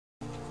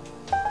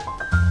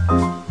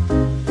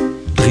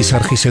დღის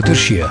არხის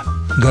ეთერშია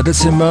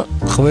გადაცემა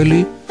ყველი,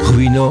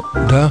 ღვინო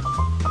და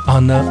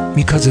ანა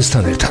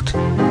მიქაძესთან ერთად.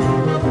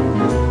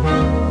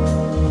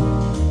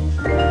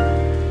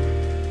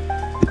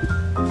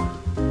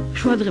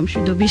 შუადღე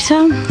მშვიდობისა,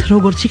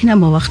 როგორც იქნა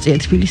მოვახციე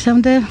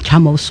თბილისამდე,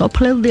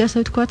 ჩამოვსოფლელდი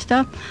ასე ვთქვათ და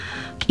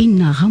კი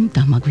ნაღამ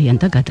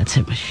დამაგვიანდა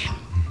გადაცემაში.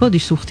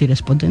 ბოდის უხდი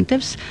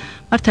რესპონდენტებს,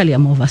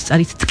 მართალია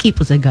მოვასწარით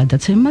ტკიპზე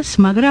გადაცემას,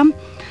 მაგრამ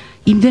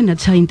იმდენად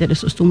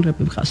საინტერესო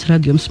სტუმრები მყავს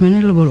რადიო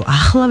მსმენელებო, რომ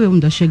ახლავე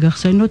უნდა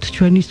შეგახსენოთ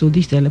ჩვენი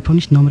სტუდიის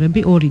ტელეფონის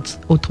ნომრები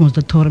 292 11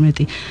 88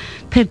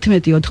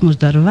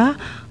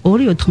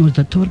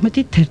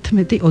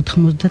 292 11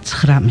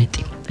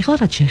 99. ეხლა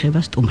რაც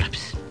შეეხება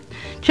სტუმრებს.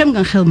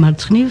 ჩემგან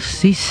ხელმარცხნივს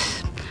ის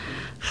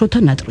შოთა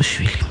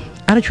ნატროშვილი.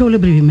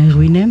 არაჩვეულებრივი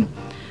მეღვინე,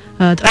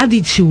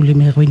 ტრადიციული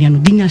მეღვინე, ანუ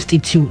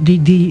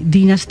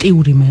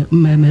დინასტიური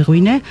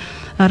მეღვინე,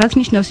 რაც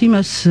ნიშნავს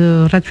იმას,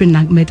 რაც ჩვენ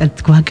მეტად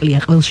გვაკლია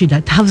ყველში და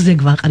თავზე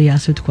გვაყრია,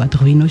 ასე ვთქვათ,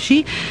 ღვინოში.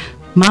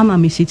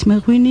 მამამისიც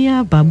მეღვინეა,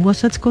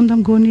 ბაბუასაც ჰქონდა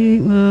მგონი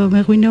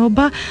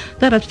მეღვინეობა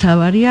და რაც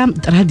თავარია,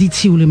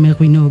 ტრადიციული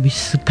მეღვინეობის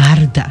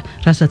გარდა,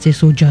 რასაც ეს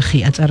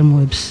ოჯახი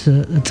აწარმოებს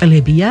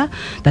წლებია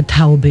და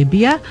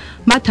თაობებია,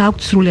 მათ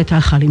აქვთ სრულიად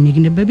ახალი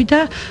მიგნებები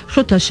და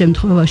შოთას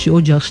შემთხვევაში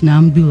ოჯახს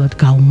ნამდვილად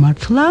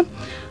გაუმართლა.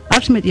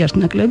 არც მეტი არც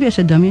ნაკლები, ეს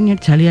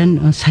ადამიანი ძალიან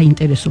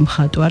საინტერესო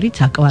მხატვარიც,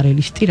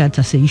 აკვარელისტი, რაც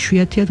ასე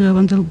იშვიათია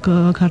დღევანდელ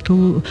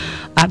ქართულ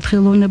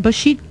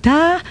არტ-ხელოვნებაში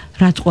და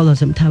რაც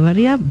ყველაზე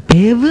მთავარია,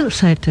 ბევრ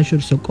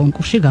საერთაშორისო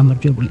კონკურსში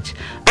გამარჯვებულიც.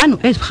 ანუ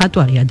ეს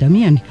მხატვარი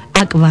ადამიანი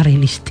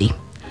აკვარელისტი.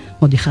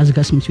 მოდი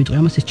ხაზგასმით ვიტყვი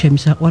ამას, ეს ჩემი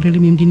საყვარელი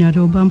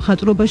მიმდინარეობა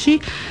მხატვრობაში.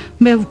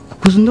 მე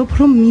ვგზნობ,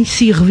 რომ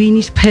მისი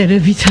ღვინის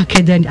ფერებიც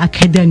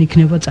აქედან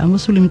იქნება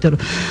წამოსული, იმიტომ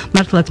რომ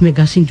მართლაც მე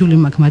გასინჯული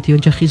მაქვს მათი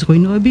ოჯახის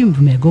ღვინოები,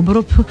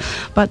 მეგობრობ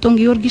ბატონ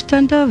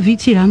გიორგისთან და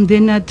ვიცი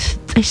რამდენად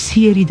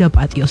წესიერი და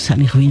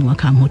პატიოსანი ღვინო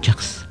აქვს ამ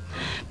ოჯახს.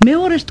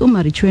 მეორე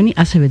სტუმარი ჩვენი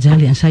ასევე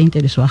ძალიან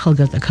საინტერესო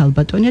ახალგაზრდა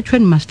ქალბატონია,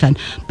 ჩვენ მასთან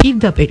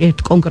პირდაპირ ერთ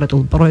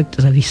კონკრეტულ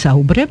პროექტზე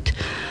ვისაუბრებთ.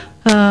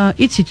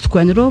 იცით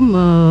თქვენ რომ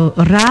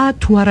რა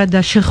თუ არა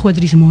და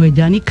შეხვედრის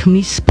მოედანი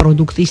ქმნის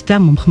პროდუქტის და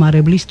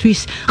მომხმარებლისთვის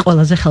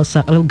ყველაზე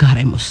ხელსაყრელ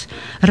გარემოს.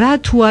 რა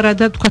თუ არა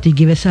და თქვათ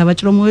იგივე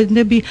სავაჭრო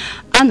მოედნები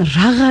ან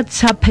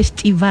რაღაცა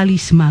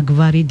ფესტივალის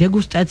მაგვარი,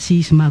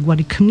 დეგუსტაციის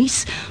მაგვარი ქმნის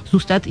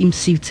ზუსტად იმ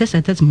სივრცეს,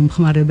 სადაც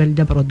მომხმარებელი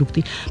და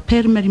პროდუქტი,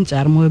 ფერმერი,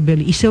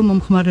 მწარმოებელი, ისევ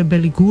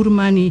მომხმარებელი,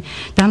 გურმანი,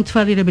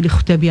 დამთვალიერებელი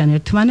ხვდებიან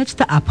ერთმანეთს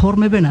და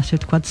აფორმებენ ასე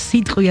ვთქვათ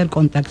სიტყვიერ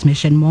კონტაქტს, მე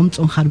შენ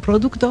მომწონხარ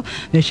პროდუქტო,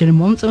 მე შენ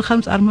მომწონხარ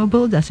მწარმოებელი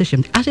და ასე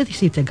შემდეგ. ასეთი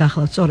სივრცე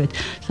გახლავთ სწორედ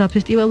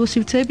საფესტივალო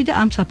სივრცეები და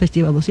ამ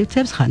საფესტივალო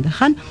სივრცეებს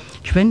ხანდახან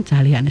ჩვენ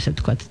ძალიან ესე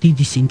ვთქვათ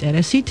დიდი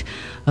ინტერესით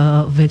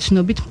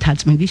ვეცნობით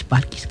მთაწმინდის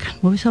პარკისგან.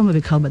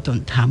 მოვესალმები ქალბატონ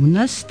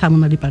თამუნას,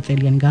 თამუნა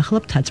ლიპარტელიანი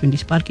გახლავთ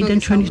მთაწმინდის პარკიდან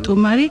ჩვენი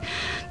სტუმარი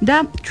და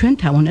ჩვენ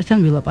თამუნასთან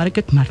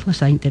ვილაპარაკეთ მართლა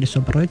საინტერესო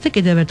პროექტზე.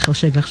 კიდევ ერთხელ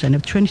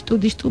შეგახსენებთ ჩვენი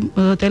სტუდიის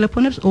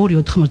ტელეფონებს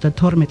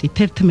 292 11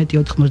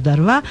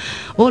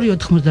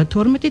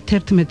 88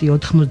 292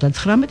 11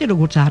 99,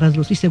 როგორც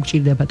არასდროს ისე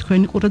გვჭირდება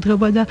თქვენი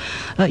ყურადღება და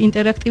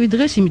ინტერაქტივი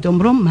დღეს, იმიტომ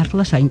რომ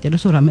მართლა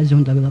საინტერესო რამეზე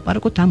უნდა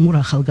ვილაპარაკოთ ამ ორ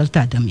ახალგაზრდა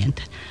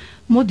ადამიანთან.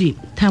 მოდი,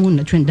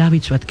 თამუნა, ჩვენ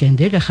დავიცვათ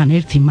გენდერი, ახლა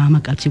ერთი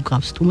მამაკაცი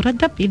ვყავს სტუმრად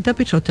და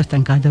პირდაპირ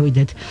შოთასთან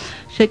გადავიდეთ.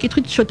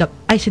 შეკითხვით, შოთა,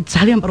 აი ესე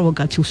ძალიან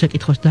პროვოკაციულ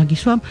შეკითხვას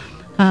დაგისვამ.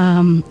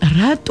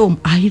 რატომ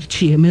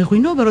აირჩიე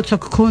მეღვინეობა, როცა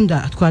გქონდა,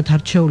 თქვათ,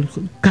 არჩეული,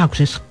 გაქვს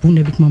ეს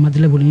ბუნებით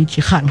მომადლებული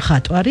ნიჭი, ხარ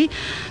მხატვარი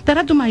და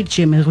რატომ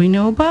აირჩიე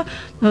მეღვინეობა?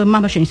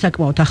 მამა შენი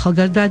საკმაოდ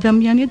ახალგაზრდა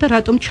ადამიანია და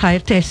რატომ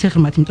ჩაერთე ესე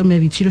ღრმად? იმიტომ მე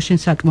ვიცი, რომ შენ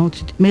საკმაოდ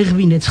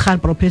მეღვინეც ხარ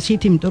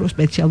პროფესიით, იმიტომ რომ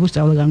სპეციალური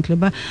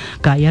სწავლა-განათლება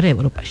გაიარე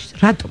ევროპაში.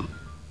 რატომ?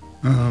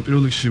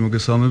 პირველ რიგში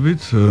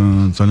მოგესალმებით,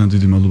 ძალიან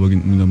დიდი მადლობა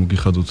მინდა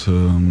მოგიხადოთ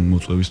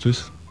მოწვევისთვის.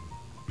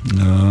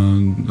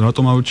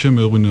 რატომ აირჩიე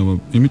მეღვინეობა?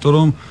 იმიტომ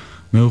რომ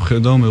მე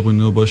ვხედავ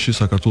მეღვინეობაში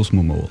საქართველოს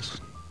მომავალს.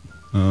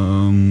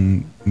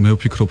 მე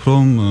ვფიქრობ,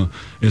 რომ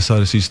ეს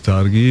არის ის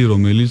დარგი,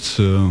 რომელიც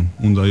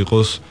უნდა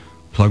იყოს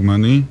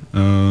ფლაგმანი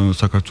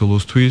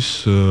საქართველოსთვის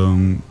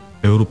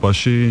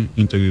ევროპაში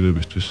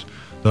ინტეგრირებისთვის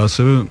და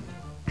ასევე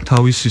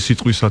თავისი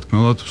სიტყვის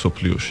სათქმელად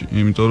მსოფლიოში.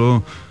 იმიტომ რომ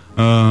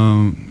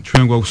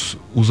ჩვენ გვაქვს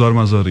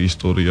უზარმაზარი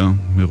ისტორია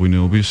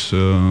მეღვინეობის,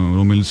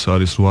 რომელიც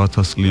არის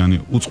 8000 წლიანი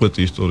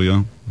უწყვეტი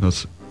ისტორია, რაც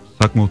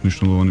საკმაოდ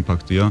მნიშვნელოვანი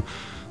ფაქტია.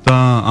 და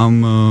ამ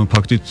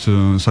ფაქტით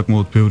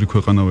საკმაოდ ბევრი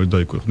ქვეყანა ვერ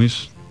დაიქვეყნის.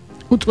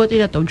 უწყვეტი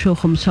რატომ ჩვენ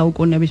ხომ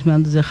საუკუნეების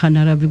მანძილზე ხან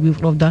არაბი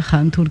გვიპყრობდა,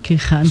 ხან თურქი,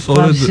 ხან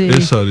ფარსი.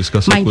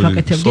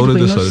 სწორედ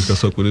ეს არის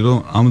გასაკვირი, რომ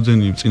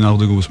ამდენი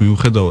წინააღმდეგობის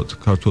მიუხედავად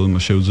ქართველებმა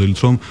შეუძლიათ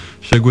რომ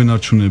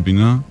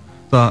შეგვენარჩუნებინა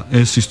და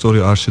ეს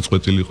ისტორია არ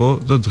შეწყვეტილიყო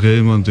და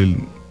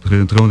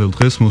დღევანდელ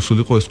დღეს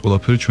მოსულიყო ეს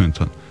ყველაფერი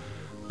ჩვენთან.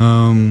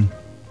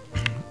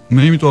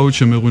 მე იმიტომ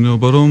ავირჩიე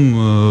მეღვინეობა, რომ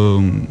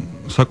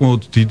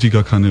საკმაოდ დიდი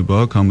გაქანება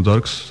აქვს ამ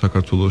დარგს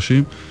საქართველოში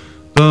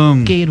და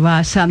კი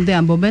 800-მდე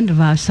ამბობენ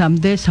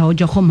 800-მდე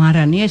საოჯახო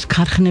მარანი ეს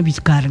ქარხნების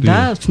გარდა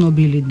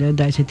ცნობილი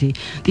და ესეთი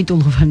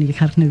ტიტულოვანი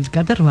ქარხნების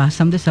გარდა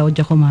 800-მდე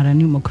საოჯახო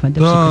მარანი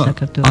მოქმედებს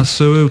საქართველოში.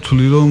 ასევე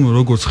ვთვლი რომ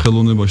როგორც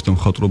ხელოვნებაში და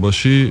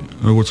მხატვრობაში,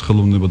 როგორც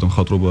ხელოვნება და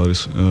მხატვრობა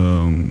არის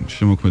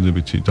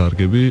შემოქმედებითი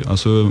დარგები,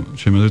 ასევე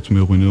ჩემი აზრით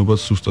მეღვინეობაც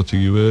ზუსტად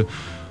იგივე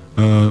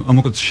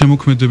ამოკლედ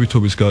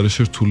შემოქმედებითობის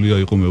გარეშე რთულია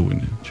იყო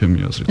მეღვინე, ჩემი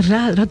აზრით.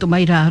 რატომ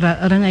აი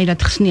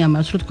რანაირად ხსნია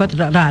მას, რომ თქვა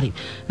რა არის?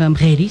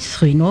 მღერის,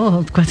 ღვინო,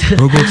 თქვა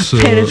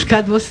ფერებს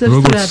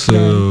გადმოსწრებს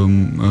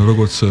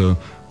როგორც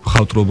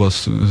მხატვრობას,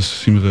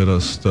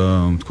 სიმღერას და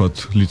თქვათ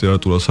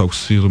ლიტერატურას აქვს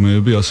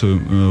სიღრმეები, ასევე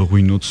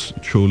ღვინოც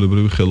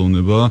ჩვეულებრივი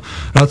ხელოვნებაა,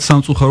 რაც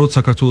სამწუხაროდ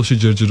საქართველოში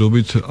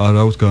ჯერჯერობით არ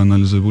აქვს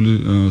გაანალიზებული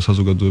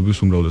საზოგადოების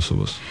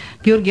უმრავლესობას.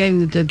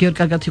 გიორგი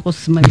კარგად იყოს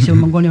ისე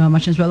მოგონი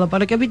მამაშენს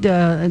ველაპარაკებით,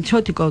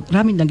 ჩოტიკო,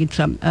 რა მინდა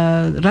გითხრა,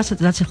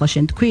 რაც ახლა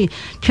შენ თქვი,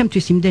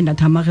 ჩემთვის იმდენად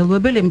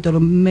ამაღელვებელი, იმიტომ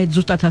რომ მე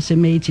ზუსტად ასე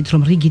მეიცით,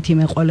 რომ რიგითი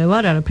მეყოლე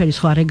ვარ, არაფერი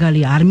სხვა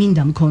რეგალია არ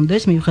მინდა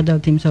მქონდეს,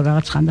 მიუხედავად იმისა, რომ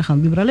რაღაც ხანდახან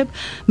ვიბრალებ,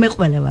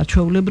 მეყოლე ვარ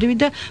ჩვეულებრივი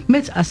და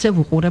მეც ასე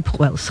ვუყურებ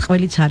ყველს.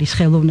 ყველიც არის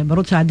ხელოვნება,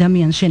 როცა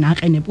ადამიანს შენ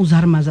აყენებ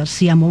უზარმაზარ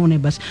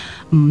სიამოვნებას,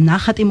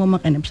 ნახატი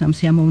მომაყენებს ამ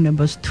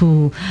სიამოვნებას თუ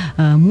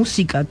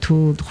მუსიკა თუ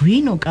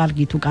ღვინო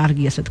კარგი თუ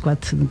კარგი ასე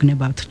თქვათ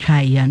გნებავთ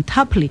ჩაი ან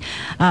თაფლი,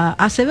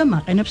 ასევე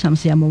მაყენებს ამ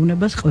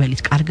სიამოვნებას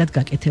ყველის, კარგად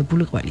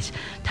გაკეთებული ყველის.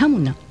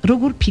 თამუნა,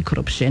 როგორ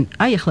ფიქრობ შენ?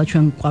 აი ახლა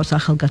ჩვენ გვყავს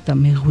ახალგაზრდა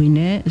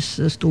მეღვინე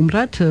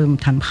სტუმრად,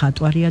 თან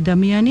მხატვარი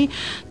ადამიანი,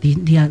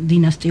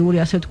 დინასტიური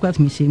ასე თქვათ,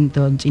 მისი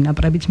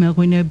წინაპრებიც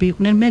მეღვინეები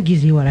იყვნენ, მე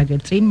გიზი ვარ აგერ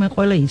წინ მე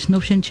ყველა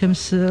იცნობ შენ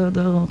ჩემს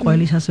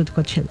ყველის ასე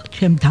თქვა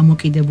ჩემ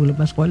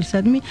დამოკიდებულებას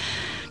ყველისადმი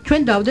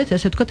ჩვენ დავდეთ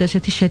ესე თქვა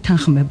ესეთი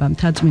შეთანხმება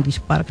მთაწმინდის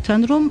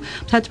პარკთან რომ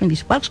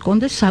მთაწმინდის პარკს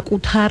კონდეს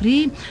საკუთარი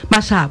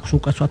მას აქვს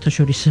უკვე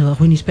საერთაშორის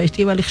ღვინის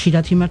ფესტივალი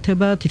ხშირად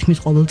იმართება თითქმის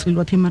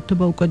ყოველწლიურად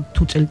იმართება უკვე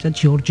თუ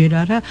წელიწადში ორჯერ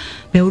არა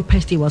ბევრ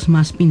ფესტივალს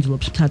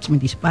მასპინძლობს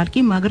მთაწმინდის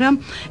პარკი მაგრამ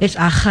ეს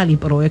ახალი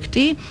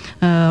პროექტი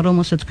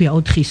რომელსაც ქვია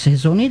 4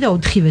 სეზონი და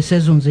 4-ვე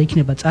სეზონზე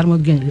იქნება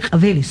წარმოდგენილი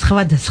ყველი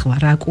სხვადასხვა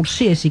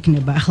რაკურსი ეს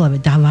იქნებაახლავე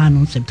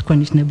დავაანონსებ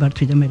თქვენის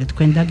ნებართვი და მე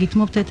თქვენ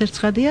დაგითმობთ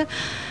ეთერცხადია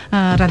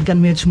რადგან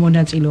მეც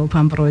მონაწილეობ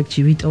ამ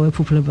პროექტში ვიტოვებ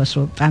უფლებას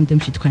რომ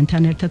ტანდემში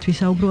თქვენთან ერთად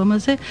ვისაუბრო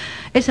ამაზე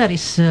ეს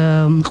არის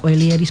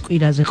ყველიერის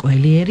კვირაზე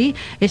ყველიერი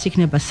ეს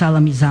იქნება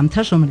სალამი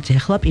ზამთარს რომელიც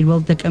ახლა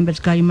 1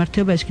 დეკემბერს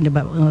გაიმართება ეს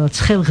იქნება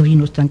ცხელ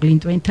ღვინოსთან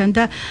გლინტვენთან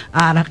და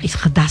არაყის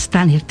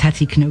ხდასთან ერთად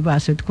იქნება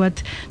ასე ვთქვათ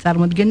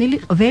წარმოდგენილი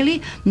ყველი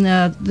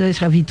ეს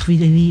რა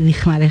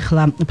ვიხმარ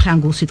ახლა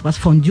ფრანგულ სიტყვას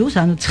ფონდიუს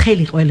ანუ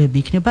ცხელი ყველები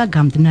იქნება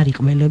გამდნარი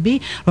ყველები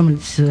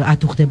რომელიც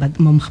ადუღდება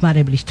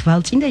მომხმარებლის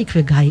თვალწინ და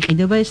იქვე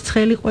გაიყიდება ეს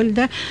ცხელი ყველი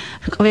და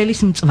ყველის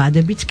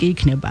მწვადებიც კი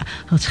იქნება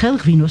ცხელ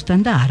ღვინოსთან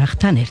და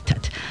არახთან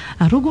ერთად.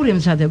 როგორ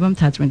ემზადება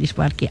მთაწმინდის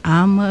პარკი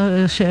ამ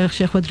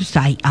შეხვედრის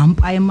აი ამ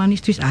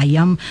პაემანისთვის, აი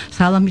ამ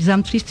სალამის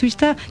ზამთრისთვის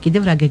და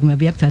კიდევ რა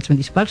გეგმები აქვს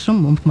მთაწმინდის პარკს რომ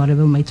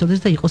მომხმარებელმა იცოდეს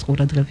და იყოს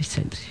ყურადღების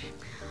ცენტრი.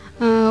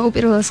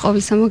 უპირველეს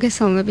ყოვლისა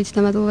მოგესალმებით და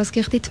მადლობას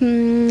გიხდით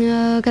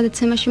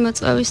გადაცემაში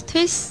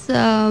მოწვევისთვის.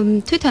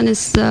 თვითონ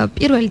ეს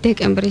 1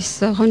 დეკემბრის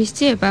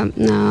ღონისძიება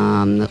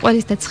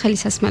ყველის და ცხელი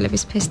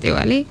სასმელების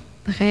ფესტივალი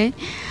დღე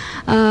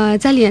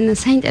ძალიან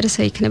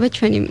საინტერესო იქნება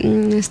ჩვენი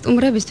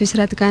სტუმრებისთვის,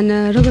 რადგან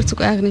როგორც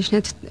უკვე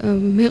აღნიშნეთ,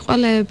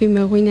 მეყოლეები,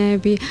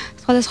 მეღვინეები,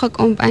 სხვადასხვა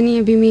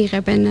კომპანიები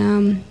მიიღებენ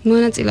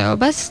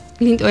მონაწილეობას,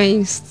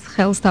 ლინტვეინს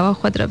ხელს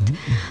დავახვედრებთ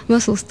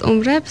მოსულ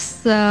სტუმრებს.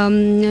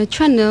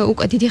 ჩვენ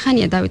უკვე დიდი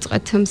ხანია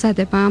დავიწყეთ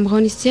მზადება ამ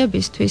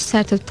ღონისძიებისთვის,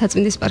 საერთოდ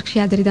მთაწმინდის პარკში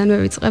ადრიდანვე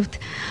ვიწყებთ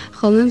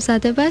ხოლმე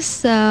მზადებას,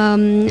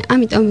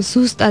 ამიტომ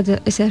ზუსტად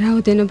ესე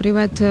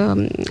რაოდენობრივად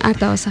არ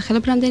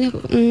დავასახელებ რამდენი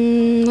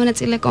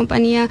მონაწილე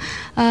კომპანია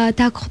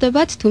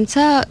დაგხვდებათ,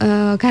 თუმცა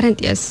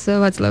გარანტიას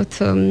ვაძლევთ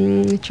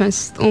ჩვენს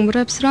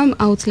სტუმრებს, რომ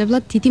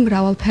აუცილებლად დიდი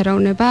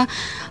მრავალფეროვნება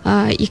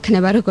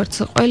იქნება როგორც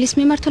ყველის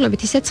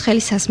მიმართულებით, ისე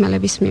ცხელი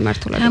სასმელების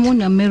მიმართულებით.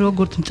 თამუნა მე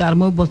როგორც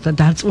მწარმოებელს და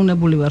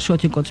დარწმუნებული ვარ,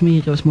 შოთიკოც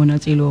მიიღებს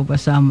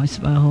მონაწილეობას ამ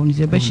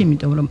ღონისძიებაში,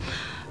 იმიტომ რომ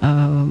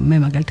მე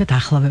მაგალითად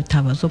ახლავე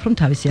თავაზობ რომ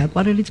თავისი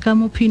აკვარელიც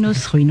გამოფინოს,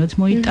 ღვინოც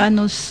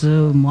მოიტანოს,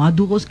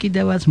 მოადუღოს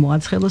კიდევაც,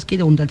 მოაცხელოს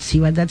კიდევ, უნდა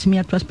სივადაც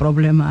მიართვას,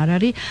 პრობლემა არ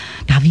არის.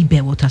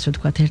 დავიბევოთ ასე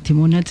ვთქვათ ერთი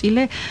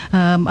მონაწილე.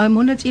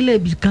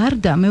 მონაწილეების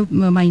გარდა მე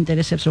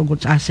მაინტერესებს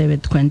როგორც ასევე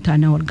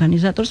თქვენთან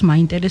ორგანიზატორს,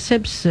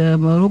 მაინტერესებს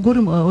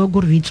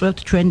როგორ ვიწვევთ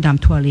ჩვენ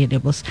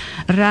დამთვალიერებელს.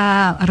 რა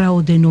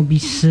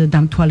რაოდენობის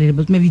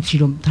დამთვალიერებელს. მე ვიცი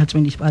რომ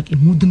მთაწმინდის პარკი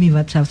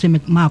მუდმივად სავსე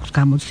მაქვს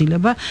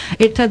გამოცდილება.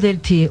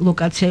 ერთადერთი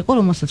ლოკაცია იყო,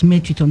 რომელსაც მე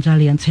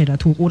ძალიან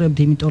წერად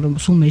უყურებდი, იმიტომ რომ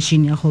სულ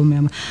მეშინია ხოლმე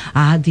ამ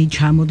ადი,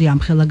 ჩამოდი ამ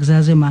ხელა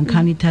გზაზე,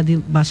 მანქანითადი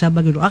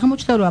ბასაბაგი, რომ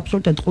აღმოჩნდა რომ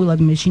აბსოლუტურად ყვილად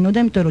მეშინოდა,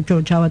 იმიტომ რომ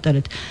ჩვენ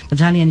ჩავატარეთ და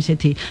ძალიან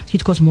ისეთი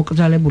თითქოს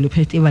მოკრძალებული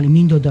ფესტივალი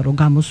მინდოდა რომ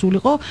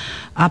გამოსულიყო,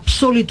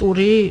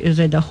 აბსოლუტური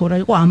ზედახურა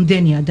იყო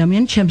ამდენი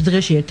ადამიანი, ჩემს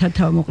დღეში ერთად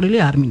თავმოყრილი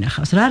არ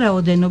მინახავს. რა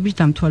რაოდენობის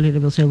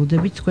დამთვალიერებელს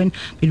ელოდებით თქვენ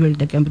 1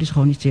 დეკემბრის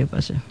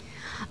ღონისძიებაზე?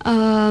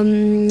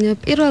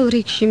 პირველ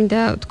რიგში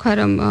მინდა თქვა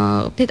რომ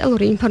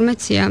დეტალური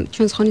ინფორმაცია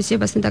ჩვენს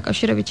ღონისძიებასთან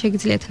დაკავშირებით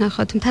შეგიძლიათ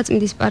ნახოთ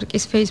მთაწმინდის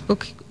პარკის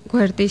Facebook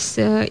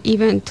გვერდის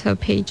event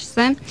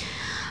page-ზე.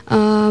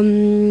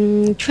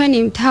 ჩვენი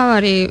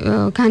მთავარი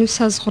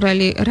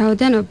განსაზღვრელი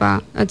რაოდენობა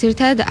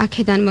ძირითადად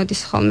აქედან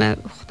მოდის ხოლმე.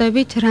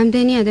 ხვდებით,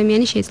 რამდენი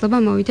ადამიანი შეიძლება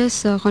მოვიდეს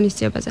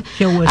ღონისძიებაზე.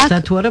 შეუერთდა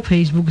თუ არა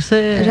Facebook-ზე?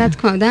 რა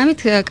თქმა უნდა, ამით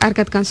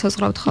კარგად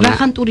განსაზღვრავთ ხოლმე.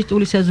 რახან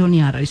ტურისტული სეზონი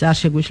არ არის, არ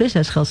შეგვიშლის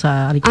ეს ხელს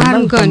არ იქნება. არ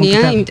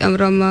მგონია, იმიტომ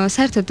რომ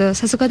საერთოდ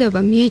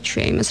საზოგადოება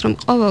მიეჩვია იმას, რომ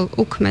ყოველ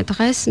უქმე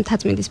დღეს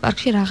მთაწმინდის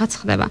პარკში რაღაც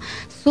ხდება.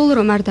 სულ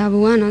რომ არ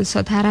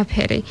დავუანონსოთ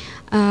არაფერი,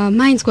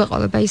 მაინც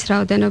გვეყოლება ის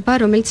რაოდენობა,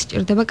 რომელიც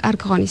სჭირდება კარგ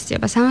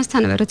ღონისძიებას.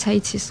 ამასთანავე, როცა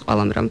იცის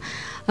ყველამ, რომ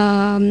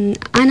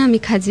ანა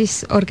მიქაძის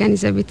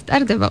ორგანიზებით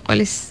ტარდება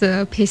ყველის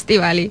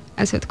ფესტივალი,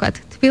 ასე ვთქვათ,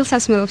 თბილ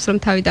სასმელებს რომ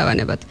თავი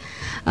დავანებოთ.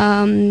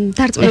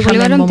 დარწმუნებული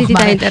ვარ, რომ დიდი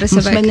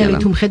დაინტერესება ექნება. მსმენელი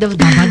თუ მხედავთ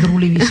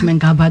გაბადრული ვისმენ,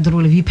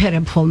 გაბადრული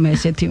ვიფერებ ხოლმე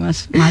ესეთ იმას.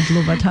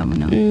 მადლობა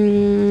თამუნა.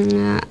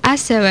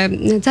 ასევე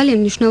ძალიან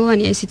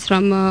მნიშვნელოვანია ისიც,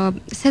 რომ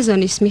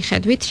სეზონის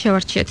მიხედვით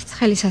შევარჩიეთ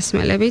ცხელი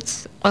სასმელებიც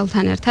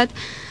ყველთან ერთად.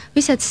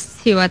 ვისაც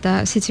ცივა და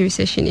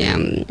სიცივის ეშინია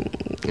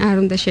არ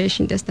უნდა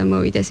შეეშინდეს და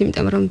მოვიდეს,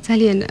 იმიტომ რომ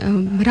ძალიან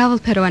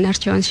მრავალფეროვან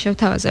არჩევანს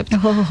შევთავაზებთ.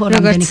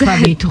 რამდენი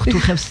ქვაბი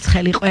თუხთუხებს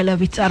ცხელი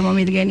ყველებით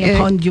წარმომიდგენია,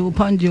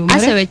 ფონჯუ.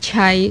 ასევე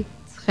ჩაი,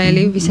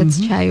 ცხელი, ვისაც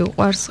ჩაი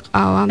უყვარს,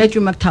 ყავა.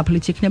 ეჭვი მაგ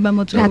თაფლიც იქნება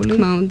მოწეული. რა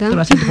თქმა უნდა.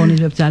 რასაც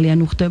ღონისძიებებს ძალიან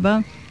უხდება.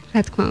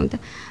 რა თქმა უნდა.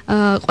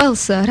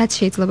 ყველს რაც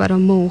შეიძლება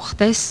რომ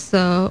მოუხდეს,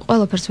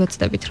 ყველაფერს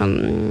ვეცდებით რომ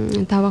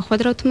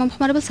დავახვედროთ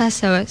მომხმარებელს,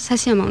 ასევე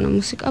სასიამოვნო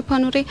მუსიკა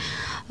ფონური,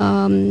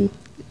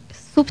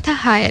 სუფთა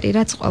ჰაერი,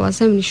 რაც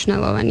ყველაზე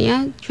მნიშვნელოვანია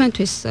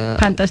ჩვენთვის.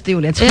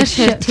 ფანტასტიკულია.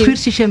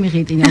 ცხვირში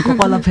შემიღიტინა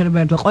ყველაფერი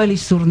ბერდო,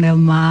 ყველის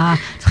სურნელმა,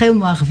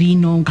 ცხელმა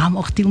ღვინო,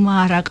 გამოხდილმა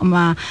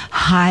არაკმა,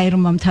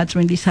 ჰაერმა,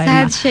 მთაწმინდის ჰაერმა.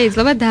 სადაც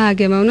შეიძლება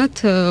დააგემოვნოთ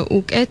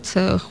უკეთ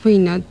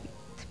ღვინო,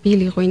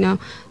 თბილი ღვინო,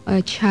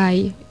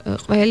 ჩაი,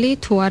 ყველი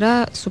თუ არა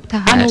სუფთა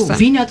ჰაერს. ანუ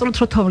ვინატროთ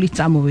რო თოვლის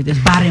წამოვიდეს,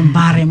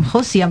 ბარემ ხო,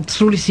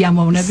 სრული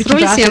სიამოვნებით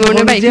და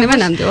სიამოვნება იქნება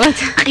ნამდვილად.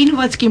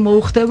 ყინვაც კი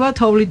მოუხდება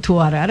თოვლი თუ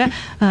არა, რა.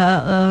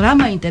 რა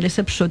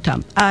მაინტერესებს შოთა?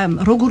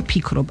 როგორ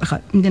ფიქრობ? ახლა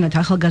იმდენად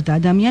ახალგაზრდა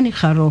ადამიანი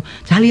ხარ, რომ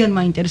ძალიან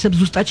მაინტერესებს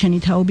ზუსტად შენი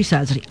თაობის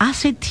აზრი.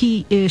 ასეთი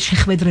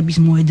შეხვედრების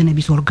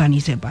მოედნების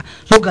ორგანიზება,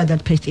 ზოგადად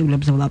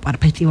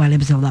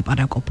ფესტივალებზე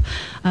ვლაპარაკობ.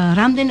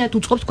 რამდენად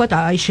უწყობს თქვა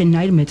აი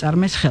შენნაირ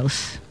მეწარმეს ხელს?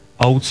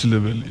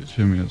 აუცილებელია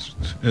ჩემი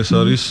აზრით. ეს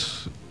არის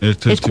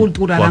ერთ-ერთი ეს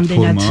კულტურა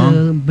რამდენად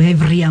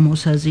ბევრია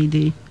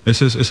მოსაზიდი.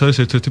 ეს არის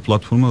ერთ-ერთი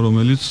პლატფორმა,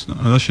 რომელიც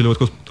და შეიძლება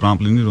თქვა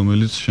ტრამპლინი,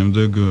 რომელიც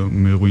შემდეგ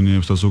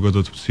მეღვინეებს და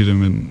ზოგადად მცირე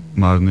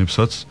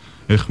მარნებსაც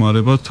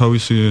ეხმარება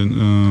თავისი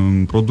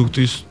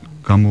პროდუქტის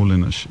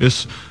გამოვლენაში.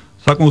 ეს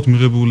საკმაოდ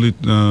მიღებული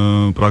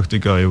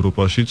პრაქტიკაა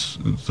ევროპაშიც.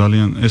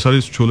 ძალიან ეს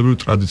არის ჩვეულებრივი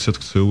ტრადიციად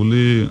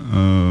ქცეული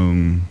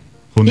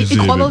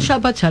იქ ყოველ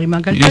შაბათს არის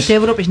მაგალითად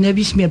ევროპის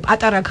ნებისმიერ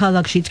პატარა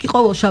ქალაქშიც კი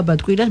ყოველ შაბათ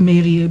კვირას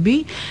მერიები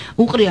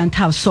უყრიან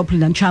თავს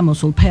სოფლიდან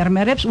ჩამოსულ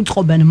ფერმერებს,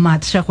 უწყობენ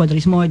მათ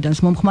შეხვედრის მოედანს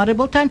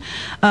მომხმარებელთან.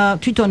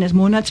 თვითონ ეს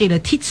მონაწილე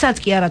თითსაც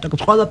კი არ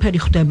ატაკობს, ყველაფერი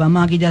ხდება,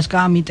 მაგიდას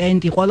კამი,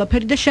 ტენტი,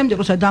 ყველაფერი და შემდეგ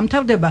როცა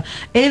დამთავრდება,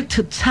 ერთ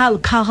ცალ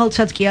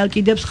ქაღალდსაც კი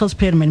ალკიდებს ხელს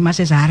ფერმერი, მას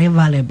ეს არ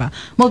ევალება.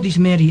 მოდის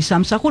მერიის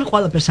სამსახური,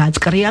 ყველაფერს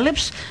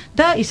აწკრიალებს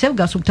და ისევ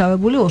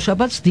გასუფთავებული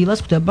ორშაბათს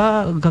დილას ხდება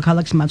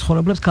ქალაქის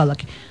მაცხოვრებლებს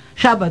ქალაქი.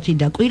 შაბათი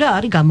და კვირა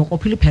არის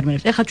გამოყოფილი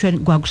ფერმერებს. ეხლა ჩვენ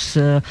გვაქვს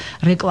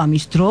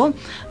რეკლამის დრო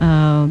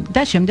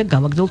და შემდეგ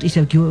გავაგრძელოთ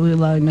ისევ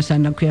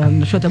იმასთან ქვია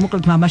შოთა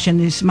მოკლედ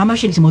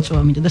მამაშენის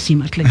მოწვევა მინდა და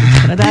სიმართლე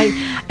გითხრა და აი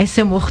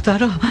ესე მოხდა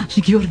რომ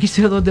გიორგის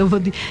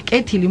ველოდებოდი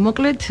კეთილი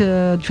მოკლედ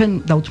ჩვენ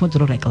დავუცმოთ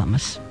დრო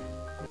რეკლამას.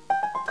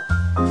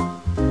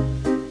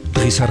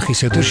 დღის არხის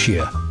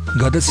ეთერშია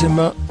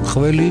გადაცემა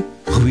ყველი,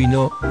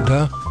 ღვინო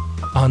და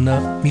ანა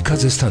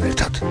მიქაძესთან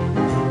ერთად.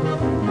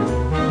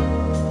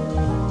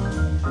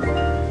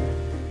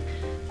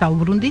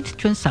 დავუბრუნდით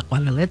ჩვენ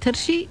საყვარელ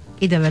ეთერში.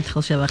 კიდევ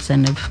ერთხელ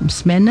შევახსენებ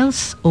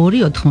მსმენელს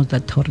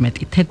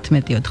 292 1188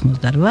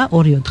 292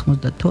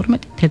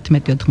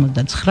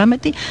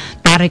 1189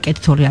 დარეკეთ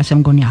თორე ასე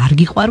მგონი არ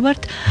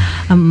გიყვარვართ.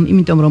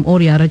 იმიტომ რომ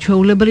ორი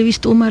არაჩვეულებრივი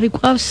სტუმარი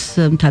გვყავს,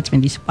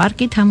 მთაწმინდის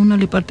პარკი თამუნა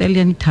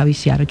ლიპარტელიანი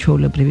თავისი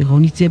არაჩვეულებრივი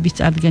ღონისძიების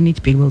წარდგენით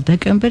 1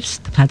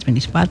 დეკემბერს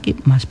მთაწმინდის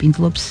პარკი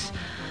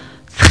მასპინძლობს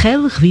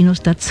ცხელ ღვინოს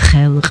და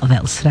ცხელ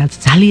ყველს, რაც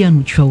ძალიან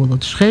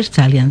უჩვეულოდ ჟღერს,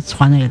 ძალიან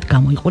სხვანაირად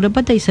გამოიყურება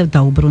და ისევ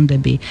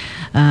დაუბრუნდები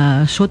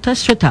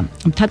შოთა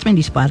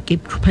მთაწმინდის პარკი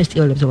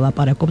ფესტივალებზე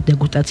ვლაპარაკობ,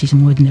 დეგუსტაციის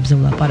მოედნებზე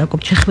ვლაპარაკობ,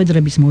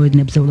 შეხვედრების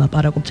მოედნებზე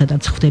ვლაპარაკობ,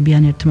 სადაც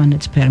ხვდებიან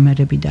ერთმანეთს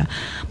ფერმერები და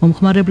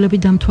მომხმარებლები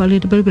და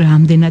მთვალიერებლები,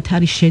 რამდენად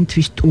არის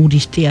შენთვის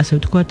ტურისტი, ასე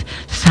ვთქვათ,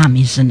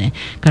 სამიზნე.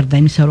 გარდა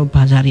იმისა, რომ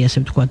ბაზარი, ასე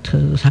ვთქვათ,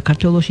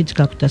 საქართველოშიც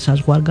გაქვთ და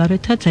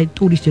საზღვარგარეთაც, აი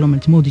ტურისტი,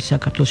 რომელიც მოდის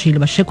საქართველოში,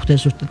 შეიძლება შეხვდეს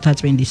ზუსტად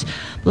მთაწმინდის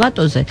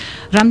პლატოზე.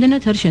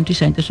 რამდენად არის შენთვის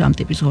საინტერესო ამ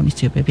ტიპის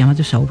ღონისძიებები?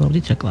 ამაზე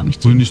ვსაუბრობდით რეკლამის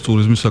წინ. ღვინის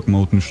ტურიზმი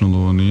საკმაოდ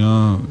მნიშვნელოვანია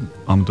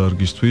ამ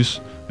დარგისთვის.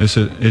 ეს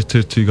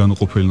ერთ-ერთი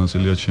განუყოფელი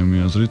ნაწილია ჩემი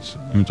აზრით,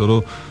 იმიტომ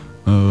რომ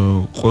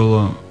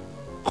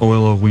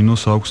ყველა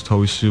ღვინოს აქვს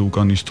თავისი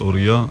უკან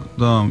ისტორია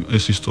და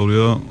ეს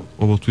ისტორია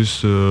ყოველთვის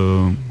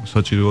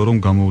საჭიროა რომ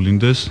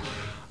გამოვლინდეს.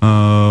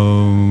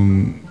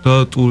 და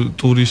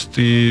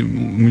ტურისტი,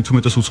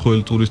 მithumetas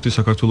უცხოელი ტურისტი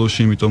საქართველოში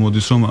იმიტომ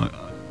მოდის, რომ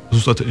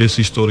ზუსტად ეს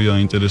ისტორია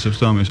აინტერესებს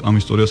და ამ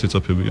ისტორიას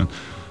ეწაფებიან.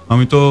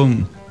 ამიტომ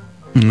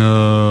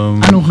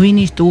ანუ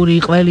ღვინის ტური,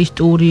 ყველის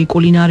ტური,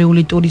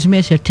 კულინარიული ტურიზმი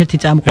ეს ერთ-ერთი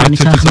წამყვანი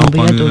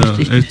სახმობია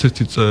ტურისტისთვის.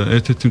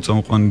 ერთ-ერთი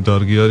წამყვანი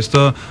დარგი არის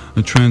და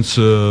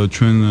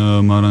ჩვენ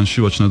მარანში,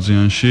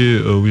 ვაჩნაძიანში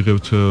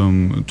ვიღებთ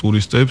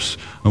ტურისტებს,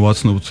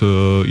 ვაცნობთ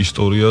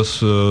ისტორიას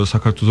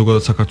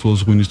ზოგადად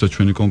საქართველოს ღვინის და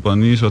ჩვენი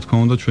კომპანიის, რა თქმა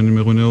უნდა, ჩვენი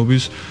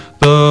მეღვინეობის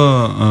და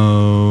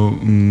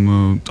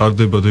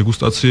ტარდება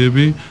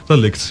დეგუსტაციები და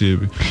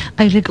ლექციები.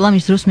 აი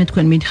რეკლამის დროს მე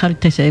თქვენ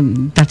მითხარით ესე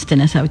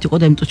დაცდენასავით იყო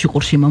და იმ წუთში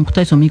ყურში მომხვდა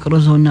ესო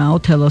მიკროზონაო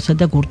თელოსა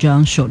და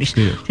გურჯაანს შორის.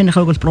 ჩვენ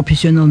ახლა როგორც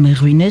პროფესიონალ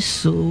მეღვინეს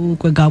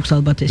უკვე გაქვს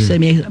ალბათ ეს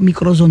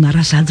მიკროზონა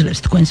რას აძლევს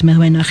თქვენს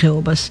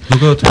მეღვინახეობას.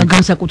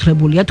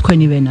 განსაკუთრებულია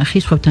თქვენი ვენახი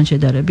სხვებთან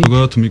შედარებით.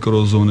 ზოგადად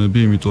მიკროზონები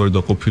იმიტომ არის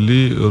დაყოფილი,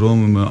 რომ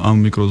ამ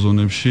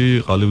მიკროზონებში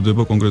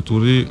ყალიბდება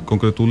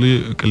კონკრეტული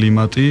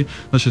კლიმატი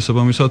და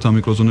შესაბამისად ამ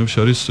მიკროზონებში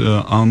არის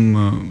ამ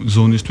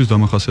ზონისთვის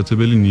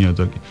დამახასიათებელი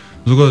ნიადაგი.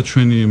 ზოგადად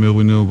ჩვენი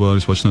მეღვინეობა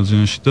არის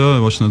ვაჩნაძიანში და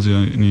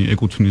ვაჩნაძიანი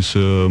ეკუთვნის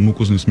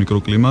მუკუზნის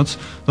მიკროკლიმატს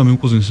და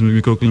მუკუზნის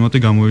მიკროკლიმატი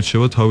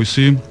გამოირჩევა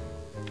თავისი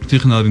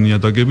თიხნარი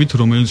ნიადაგებით,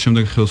 რომელიც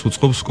შემდეგ ხელს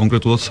უწყობს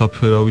კონკრეტულად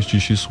საფერავის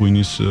ჯიშის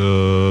ღვინის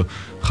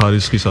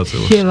ხარისხის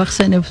აწევას.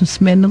 შევახსენებ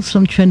მსმენელს,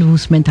 რომ ჩვენ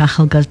ვუსმენთ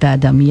ახალგაზრდა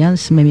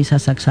ადამიანს, მე მის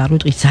ასაკს არ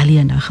ვიტყვი,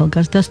 ძალიან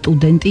ახალგაზრდა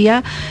სტუდენტია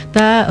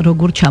და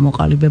როგორ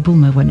ჩამოყალიბებულ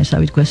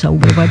მეღვინესავით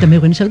გვესაუბრება და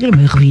მეღვინესავით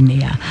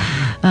მეღვინეა.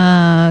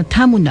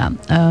 თამუნა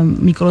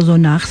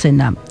მიკროზონა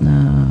ახსენა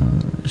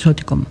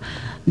შოტიკომ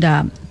და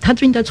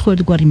თაწმინდა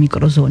ცხოველგვარი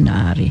მიკროზონა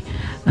არის.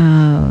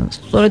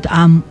 სწორედ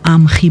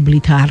ამ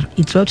ხიბლით არ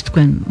იწვევთ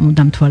თქვენ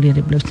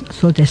დამთვალიერებლებს.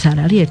 სწორედ ეს არ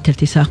არის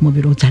ერთ-ერთი სახმობი,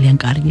 რომ ძალიან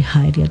კარგი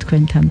ჰაერია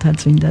თქვენთან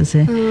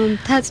თაწმინდაზე.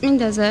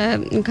 თაწმინდაზე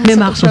მე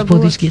მახსოვს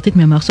ბოდის გიხდით,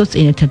 მე მახსოვს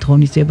წინ ერთ-ერთ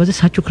ღონისძიებაზე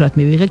საჩუქრად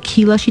მივიღე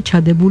კილაში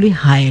ჩადებული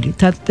ჰაერი.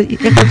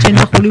 ეხლა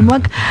შენახული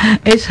მაქვს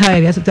ეს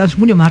ჰაერი, ასე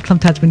დასმული მართლა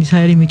თაწმინდის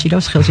ჰაერი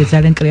მიჭირავს ხელში,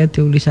 ძალიან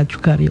კრეატიული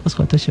საჩუქარი იყო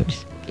სხვათა შორის.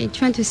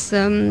 ჩვენთვის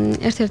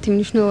ერთ-ერთი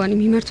მნიშვნელოვანი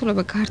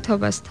მიმართულება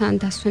გართობასთან,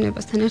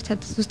 დასვენებასთან ერთად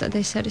ზუსტად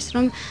ეს არის,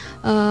 რომ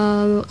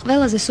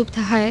ყველაზე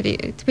სუფთა ჰაერი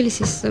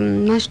თბილისის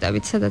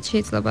მასშტაბით, სადაც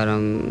შეიძლება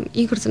რომ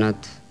იგრძნოთ,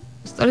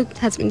 სწორედ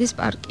მთაწმინდის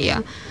პარკია.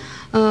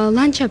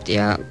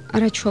 ლანდშაფტია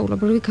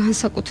არაჩვეულებრივი,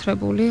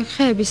 განსაკუთრებული,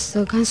 ხეების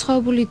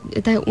განსხვავებული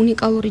და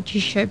უნიკალური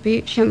ჯიშები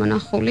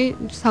შემონახული,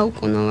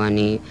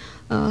 საუკუნოვანი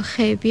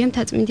ხეებია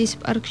მთაწმინდის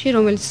პარკში,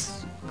 რომელიც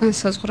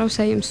განსაზღვრავს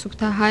აი ამ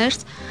სუფთა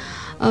ჰაერს.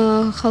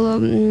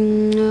 ხოლო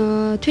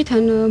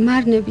თვითონ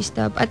მარნების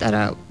და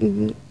პატარა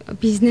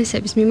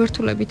ბიზნესების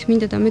მიმართულებით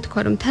მინდა და მეთქვა,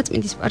 რომ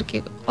მთაწმინდის პარკი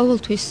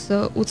ყოველთვის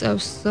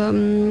უწევს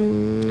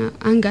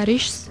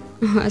ანგარიშს,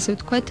 ასე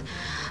ვთქვათ,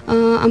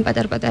 ამ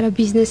პატარ-პატარა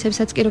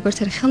ბიზნესებსაც კი როგორც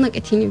არის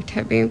ხელნაკეთი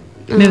ნივთები.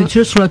 მე ვიცი,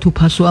 რომ სულად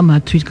უფასოა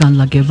მათთვის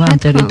განლაგება ამ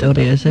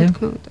ტერიტორიაზე.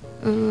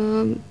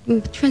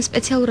 ჩვენ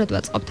სპეციალურად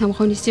ვაწყობთ ამ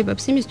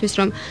ღონისძიებებს იმისთვის,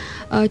 რომ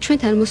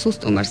ჩვენთან მოსულ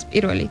სტუმარს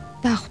პირველი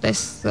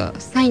დახვდეს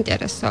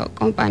საინტერესო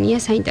კომპანია,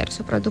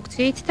 საინტერესო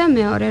პროდუქციით და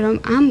მეორე, რომ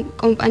ამ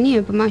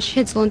კომპანიებმა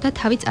შეძლონ და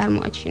თავი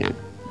წარმოაჩინონ.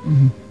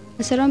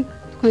 ასე რომ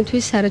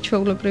თქვენთვის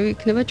არაჩვეულებრივი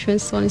იქნება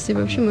ჩვენს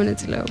ღონისძიებებში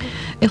მონაწილეობა.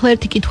 ეხლა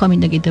ერთი კითხვა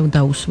მინდა კიდევ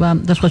დაუსვა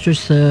და სხვა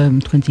შორის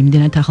თქვენც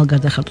იმდენად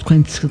ახალგაზრდა ხართ,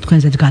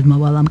 თქვენზეც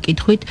გადმოვალ ამ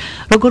კითხვით.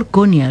 როგორ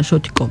გონია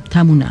შოტიკო,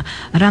 თამუნა,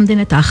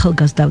 რამდენად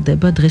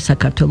ახალგაზრდავდება დღეს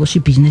საქართველოში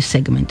ბიზნეს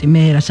სეგმენტი?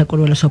 მე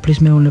რასაკვირველია სოფლის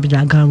მეურნეობის და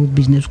აგრარულ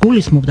ბიზნესს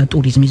გულისხმობ და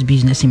ტურიზმის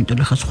ბიზნესი, იმიტომ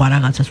რომ ხა სხვა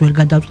რაღაცას ვერ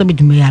გადავწყვეტით,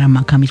 მე არა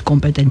მაქვს ამის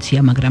კომპეტენცია,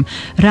 მაგრამ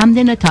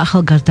რამდენად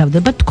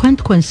ახალგაზრდავდება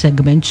თქვენ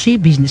სეგმენტში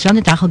ბიზნესი?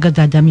 რამდენად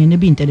ახალგაზრდა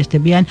ადამიანები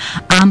ინტერესდებიან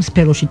ამ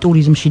სფეროში,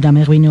 ტურიზმში და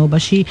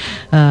მეღვინეობაში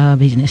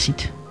ბიზნესით?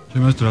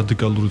 შემდგომად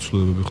რადიკალური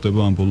ცვლილებები ხდება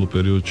ამ ბოლო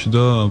პერიოდში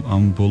და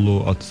ამ ბოლო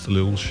 10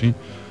 წლეულში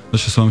და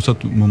შესაბამისად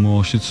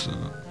მომავალშიც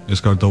ეს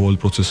გარდავალი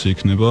პროცესი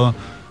იქნება.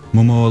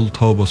 მომავალ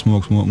თაობას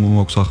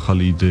მოაქვს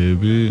ახალი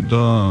იდეები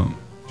და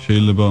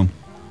შეიძლება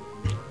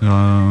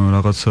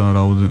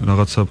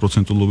რაღაცა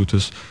პროცენტულობით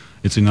ეს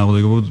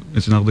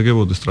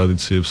ეწინააღმდეგებოდეს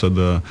ტრადიციებსა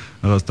და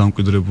რაღაც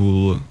დამკვიდრებულ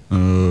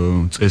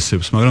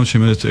წესებს, მაგრამ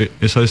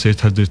ეს არის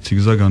ერთადერთი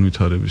გზა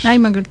განვითარების. აი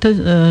მაგალითად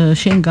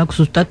შენ გაქვს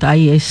ზუსტად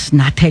აი ეს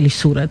ნათელი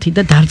სურათი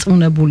და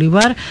დარწმუნებული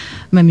ვარ,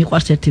 მე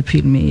მიყვარს ერთი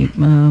ფილმი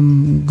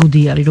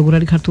გუდი არის, როგორ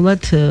არის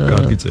ქართულად?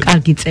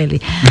 კარგი წელი.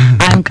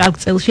 აი ამ კარგ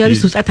წელში არის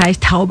ზუსტად აი ეს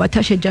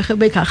თაობათა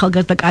შეჯახება, იქ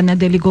ახალგაზრდა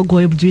კანადელი გოგო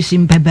ებრძვის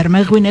იმ ბებერ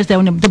მეღვინეს და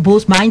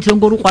ბოლოს მაინც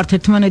როგორ უყვართ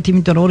ერთმანეთი,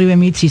 იმიტომ რომ ორივე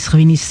მიცის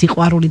ღვინის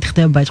სიყვარულით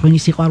ხდება, ეს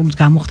ღვინის სიყვარულით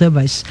გამოხდება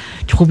ეს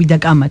ჩხუბი და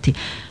კამათი.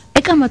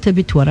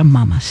 ეკამათები თუ არა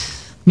მამას?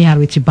 მე არ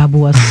ვიცი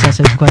ბაბუას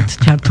ასე ვთქვათ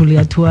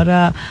ჩართულია თუ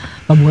არა,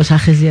 ბაბუას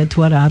ახეზია თუ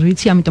არა, არ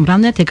ვიცი, ამიტომ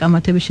რამდენად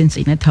ეკამათები შენ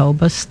წინა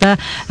თაობას და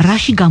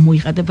რაში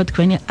გამოიყადება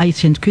თქვენი, აი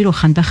შენ თქვი რომ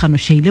ხანდახანო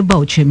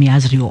შეიძლებაო ჩემი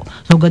აზრიო.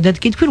 ზოგადად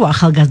კი თქვი რომ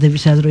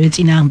ახალგაზრდების აზრი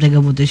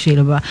ეწინააღმდეგებოდეს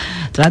შეიძლება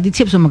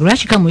ტრადიციებს, მაგრამ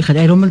რაში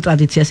გამოიყადება, აი რომელ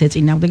ტრადიციას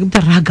ეწინააღმდეგებ და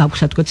რა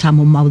გაქვს თქვენ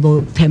სამომავლო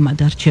თემა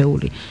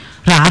დარჩეული?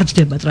 რა არ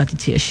ჯდება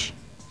ტრადიციაში?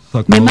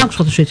 მე მაქვს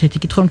ხო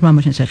შეიძლება კითხო რომ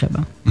მამაშენს ეხება.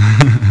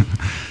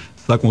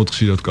 საკმაოდ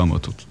ხშირად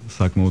კამათობთ,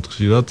 საკმაოდ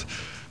ხშირად.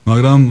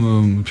 მაგრამ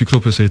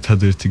ფიქრობ ეს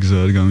ერთადერთი გზა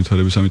არის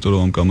განვითარების, ამიტომ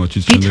რომ ამ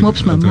კამაჩის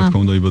თქმა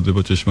უნდა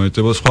იბადება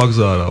ჭეშმარიტება, სხვა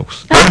გზა არ აქვს.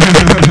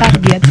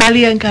 კარგია,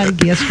 ძალიან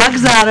კარგია. სხვა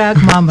გზა არ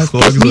აქვს მამას.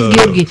 მის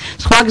გიორგი,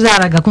 სხვა გზა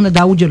არ აქვს, უნდა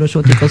დაუჯეროს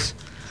ოტიკოს.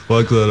 სხვა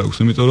გზა არ აქვს,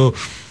 იმიტომ რომ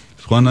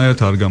სხვანაირად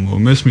არ გამოვა.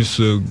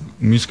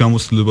 მის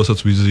გამოცდილებასაც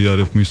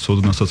ვიზიარებ, მის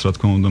ცოდნასაც რა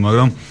თქმა უნდა,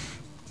 მაგრამ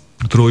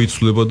დრო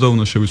იცვლება და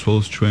უნდა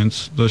შევიცვალოთ ჩვენც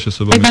და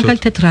შესაბამისად.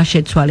 მაგალითად რა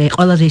შეცვალე?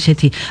 ყველაზე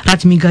ისეთი,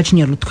 რაც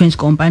მიგაჩნია რომ თქვენს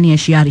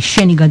კომპანიაში არის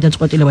შენი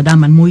გადაწყვეტილება და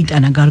ამან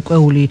მოიტანა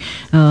გარკვეული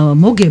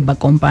მოგება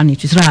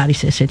კომპანიისთვის, რა არის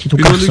ესეთი თუ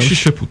გახსოვს? პირველ რიგში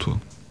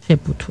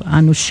შეფუთვა.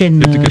 ანუ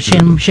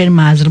შენ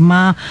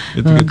მაზრმა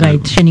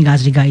შენი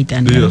გაზრი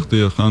გაიტანა.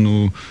 დიახ, ანუ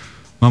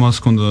მამას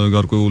ჰქონდა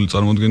გარკვეული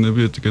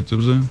წარმოდგენები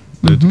ეტიკეტებზე,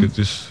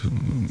 ეტიკეტის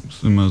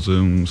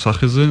იმაზე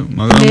სახეზე,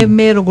 მაგრამ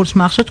მე როგორც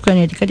მახსოვს, თქვენი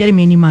ეტიკეტი არის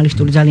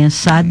მინიმალისტური, ძალიან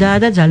სადაა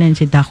და ძალიან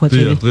ისე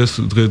დახვეწილი.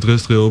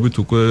 დღესდღეობით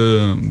უკვე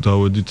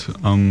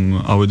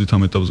ავედით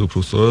ამ ეტაპზე უფრო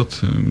სწორად,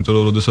 იმიტომ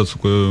რომ როდესაც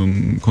უკვე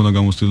მქონდა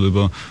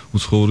გამოცდილება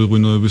უცხოური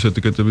ღვინოების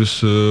ეტიკეტების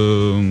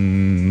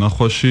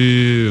ნახვაში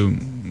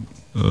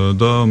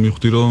და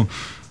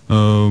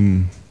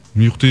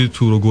მივხვდი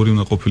თუ როგორი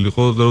უნდა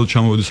ყოფილიყო და რომ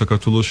ჩამოვედი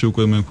საქართველოში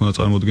უკვე მე მქონდა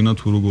წარმოდგენა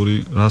თუ როგორი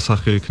რა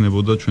სახე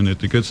ექნებოდა ჩვენ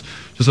ეტიკეტს.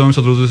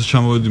 შესაბამისად როდესაც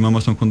ჩამოვედი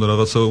მამასთან მქონდა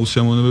რაღაცა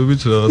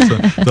უსიამოვნებებით, რაღაცა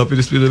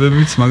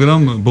დაპირისპირებებით, მაგრამ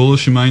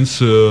ბოლოში მაინც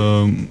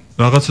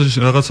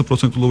რაღაცა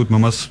პროცენტულობით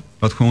მამას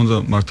რა თქმა უნდა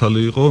მართალი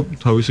იყო,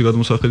 თავისი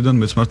გადმოსახედიდან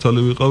მეც მართალი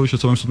ვიყავი,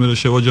 შესაბამისად მე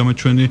შევაჯამეთ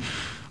ჩვენი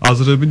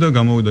აზრები და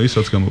გამოვიდა ის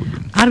რაც გამოვიდა.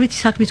 არ ვიცი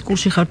საქმის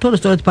კურსში ხარ თუ არა,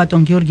 სწორედ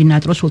ბატონ გიორგი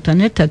ნატროშვილთან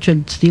ერთად ჩვენ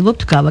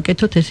ვცდილობთ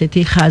გავაკეთოთ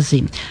ესეთი ხაზი.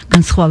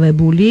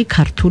 განსხვავებული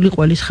ქართული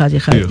ყველის ხაზი.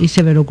 ხა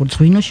ისევე როგორც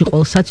ღვინოში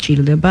ყველსაც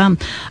ჭირდება,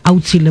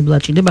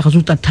 აუცილებლად ჭირდება. ხა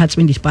ზუსტად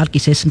მთაწმინდის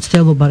პარკის ეს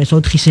მცდელობა ეს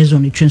 4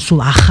 სეზონი ჩვენ სულ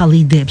ახალ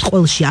იდეებს,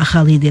 ყველში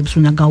ახალ იდეებს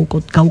უნდა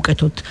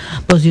გავუკეთოთ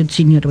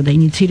პოზიციონირება და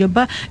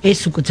ინიცირება. ეს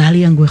უკვე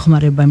ძალიან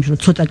გვეხმარება იმის რომ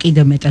ცოტა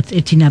კიდე მეტად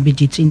ერთი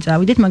ნაბიჯი წინ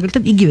წავიდეთ,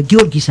 მაგალითად იგივე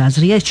გიორგის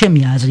აზრია, ეს ჩემი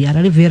აზრი არ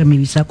არის, ვერ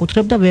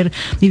მივისაკუთრებ და ვერ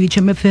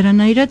მივიჩემებ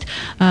ვერანაირად.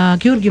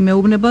 გიორგი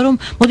მეუბნება რომ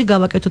მოდი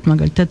გავაკეთოთ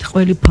მაგალითად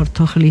ყველი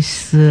ფორთოხლის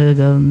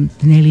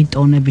ნელი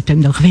ტონებით,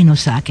 და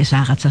ღვინოს აქვს ეს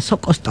რაღაცა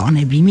სოკოს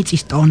ტონები,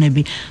 მიწის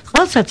ტონები.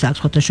 ყველსაც აქვს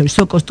ხოთაშორის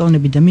სოკოს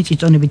ტონები და მიწის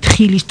ტონები,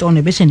 თხილის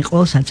ტონები, ესენი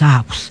ყველსაც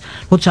აქვს.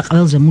 როცა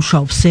ყველზე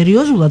მუშაობს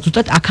სერიოზულად,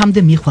 ზუსტად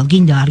აქამდე მიხვალ,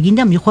 გინდა არ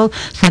გინდა მიხვალ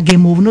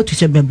საგემოვნოთ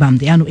ისე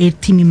ბებამდე. ანუ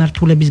ერთი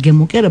მიმართულების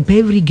გემო კი არა,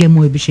 ბევრი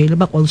გემოები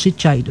შეიძლება ყველში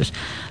ჩაიდოს.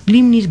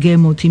 ლიმნის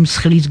გემოთი,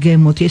 მსხლის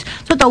გემოთი, ეს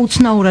ცოტა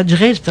უცნაურად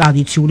ჟღერს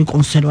ტრადიციული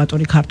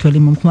კონსერვატორი ქართველი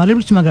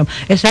მომხმარებლებს, მაგრამ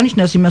ეს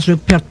ანიშნავს იმას, რომ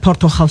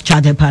ფორთოხალს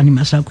ჩადებან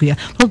იმას რა ქვია.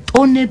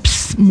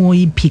 ტონებს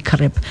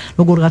მოიფიქრებ,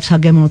 როგორღაც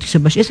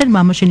საგემონოთისებაში. ეს არის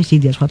მამაშენის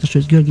იდეა,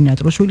 სხვათაშორის გიორგი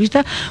ნატროშვილის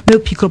და მე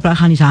ვფიქრობ რა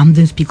ხანის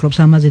ამდენს ფიქრობს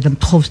ამაზე და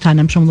მთხოვს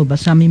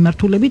თანამშრომლობას ამ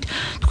მიმართულებით.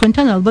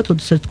 თქვენთან ალბათ,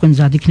 როდესაც თქვენ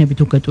ზად იქნებით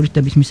უკვე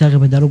ტურისტების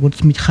მისაღებად და როგორც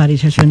მითხარი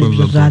შესვენების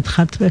ზად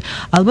ხართ,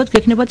 ალბათ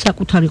გექნებათ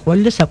საკუთარი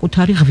ყველი და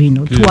საკუთარი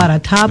ღვინო. თუ არა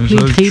თაფლი,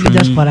 ხილი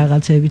და სხვა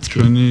რაღაცებიც.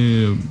 ჩვენი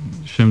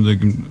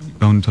შემდეგი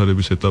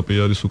განვითარების ეტაპი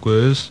არის უკვე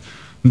ეს.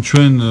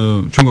 ჩვენ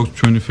გვაქვს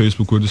ჩვენი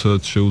Facebook გვერდი,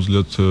 სადაც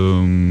შეუძლიათ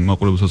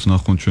მაყურებელსაც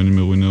ნახონ ჩვენი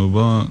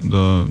მეღვინეობა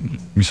და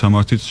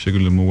მისამართიც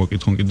შეგიძლიათ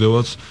მოგვაკითხონ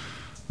კიდევაც.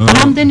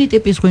 რამდენი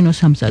ტიპის ღვინოს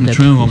ამზადებთ?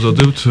 ჩვენ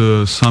ვამზადებთ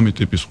 3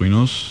 ტიპის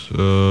ღვინოს,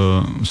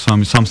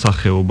 3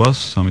 სახეობას,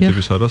 3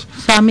 ტიპის არას.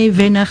 3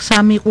 ვენახ,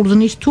 3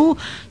 ყურძნის თუ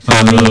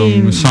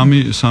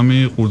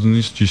 3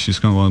 ყურძნის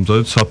ჯიშისგან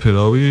ვამზადებთ,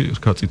 საფერავი,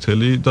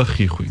 რქაწითელი და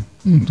ხიხვი.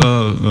 და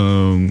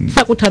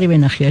საკუთარი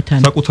ვენახია თან.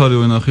 საკუთარი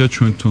ვენახია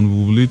ჩვენთან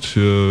ვუვლით,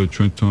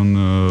 ჩვენთან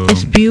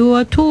ეს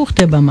ბიოა თუ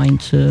ხდება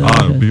მაინც?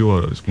 არა, ბიო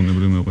არ არის,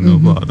 ბუნებრივი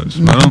მეღვინეობა არ არის,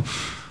 მაგრამ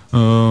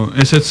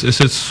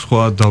ესეც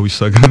სხვა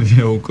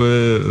დავისაგანია უკვე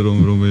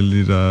რომელი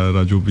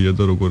რა ჯობია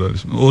და როგორ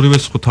არის.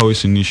 ორივეს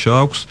თავისი ნიშა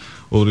აქვს,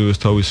 ორივეს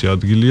თავისი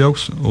ადგილი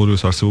აქვს,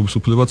 ორივეს არსებობის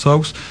უფლებაც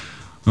აქვს.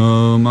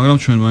 მაგრამ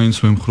ჩვენ მაინც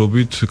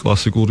ვემხრობით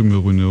კლასიკური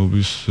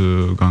მეღვინეობის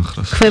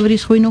განხრას.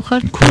 ქვევრის ღვინო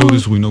ხარ?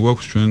 ქვევრის ღვინო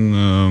გვაქვს ჩვენ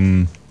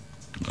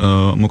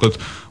მოკლედ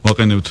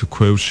ვაყენებთ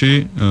ქვევში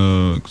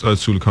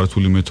ტრადიციული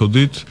ქართული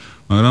მეთოდით,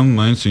 მაგრამ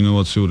მაინც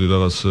ინოვაციური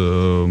რაღაც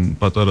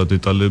პატარა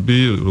დეტალები,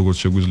 როგორც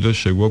შეგვიძლია,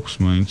 შეგვაქვს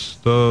მაინც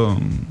და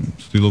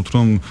ვცდილობთ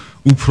რომ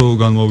უფრო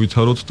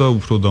განმოვითაროთ და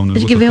უფრო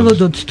დავნერგოთ. ეს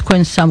ველოდოთ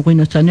თქვენ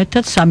სამღვინოსთან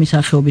ერთად 3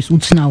 სახეობის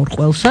უცნაურ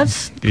ყველსაც,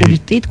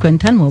 ტურისტი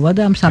თქვენთან მოვა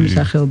და ამ 3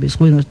 სახეობის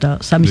ღვინოს და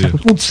 3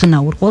 სახეობის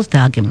უცნაურ ყველს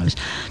დააგემოვნებს.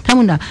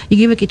 თამუნა,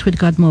 იგივე კითხვით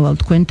გადმოვალ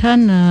თქვენთან,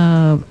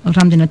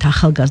 რამდენად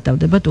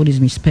ახალგაზრდავდება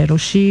ტურიზმის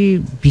სფეროში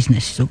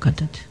ბიზნესი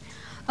ზოგადად?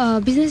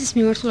 ბიზნესის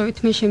მიმართულებით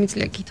მე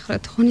შემიძლია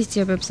გითხრათ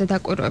ღონისძიებებზე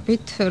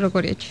დაკვირვებით,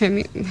 როგორია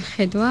ჩემი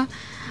ხედვა.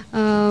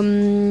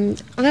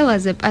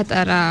 ყველაზე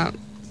პატარა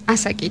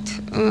ასაკით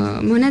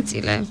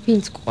მონაწილე,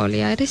 ვინც ყოლი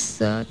არის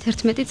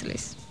 11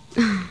 წლის.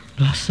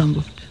 რას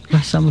ამბობთ?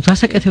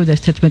 ასაკეთებდა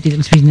ეს 11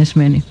 წლის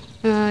ბიზნესმენი?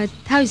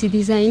 თავისი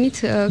დიზაინით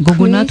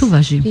გოგონა თუ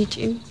ვაჟი?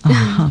 ბიჭი.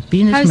 აჰა,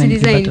 ბიზნესმენი. თავისი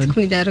დიზაინით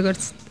ქმნიდა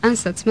როგორც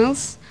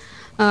ტანსაცმელს,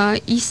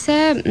 ისე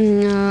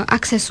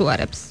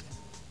აქსესუარებს.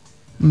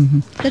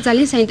 და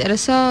ძალიან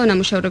საინტერესო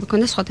ნამუშევრები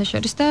ქონდა სხვათა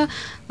შორის და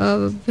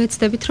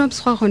ვეცდებით რომ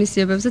სხვა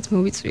ღონისძიებებზეც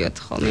მოვიწვიოთ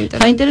ხოლმე.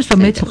 საინტერესო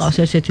მეც მყავს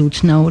ესეთი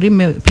უცნაური,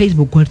 მე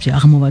Facebook გვერდზე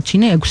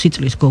აღმოვაჩინე 6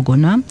 წლის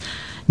გოგონა,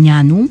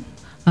 ნიანუ,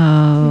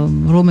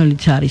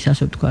 რომელიც არის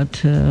ასე ვთქვათ,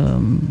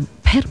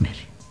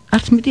 ფერმერი.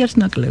 არც მეტი არც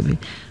ნაკლები.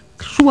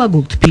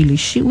 შუაგულ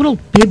თბილისში, უბრალოდ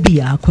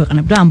ბებია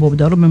აქვეყნებდა,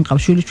 ამბობდა რომ მე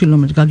მყავს შვილიშვილი,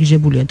 რომელიც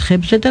გაგიჟებულია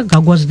თხებზე და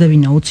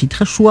გაგვაზრდებინა 20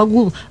 თხა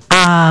შუაგულ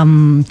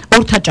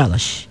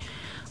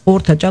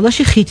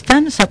ორთაჭალაში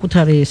ხიდთან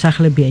საკუთარი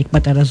სახლებია იქ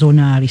პატარა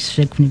ზონა არის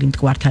შექმნილი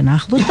მტკვართან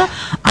ახლოს და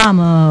ამ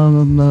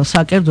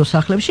საკერძო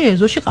სახლებში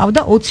ეზოში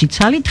ყავდა 20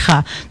 ცალი თხა.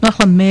 ნუ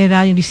ახლა მე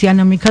რა ის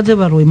იანა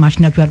მიქაძება რომ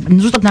მაშინაც ვარ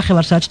ზუსტად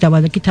ნახევარ საათში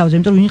დავადექი თავზე,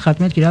 იმიტომ რომ ვინ ხართ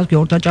მეთქი რა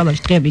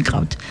ორთაჭალაში თხები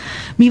ყავთ.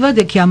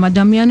 მივადექი ამ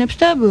ადამიანებს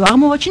და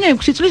აღმოვაჩინე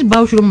 6 წლის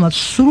ბავშვი, რომელსაც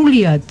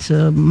სრულიად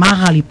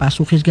მაღალი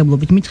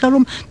პასუხისგებლობით მითხრა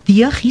რომ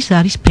დიახ ის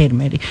არის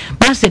ფერმერი.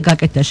 მასზე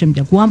გაკეთდა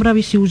შემდეგ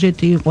უამრავი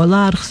სიუჟეტი ყველა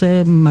არხზე,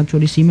 მათ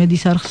შორის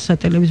იმედის არხზე,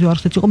 სატელევიზიო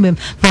არხზეც მე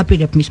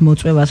ვაპირებ მის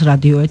მოწვევას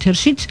რადიო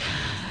ეთერშიც.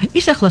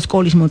 ის ახლა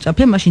სკოლის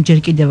მოწაფე, მაშინ ჯერ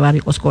კიდევ არ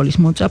იყო სკოლის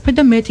მოწაფე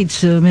და მეტიც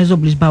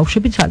მეზობლის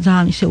ბავშვებიც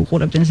ძალიან ისე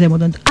უყურებდნენ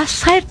ზემოდან.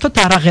 საერთოდ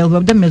არ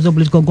აღელვებდა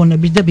მეზობლის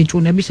გოგონების და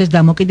ბიჭუნების ეს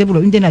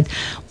დამოკიდებულება. იმდენად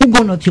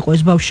უგონოთ იყო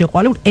ეს ბავშვი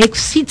შეყვარებული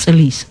 6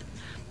 წლის.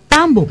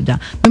 ამბობდა,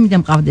 მე მინდა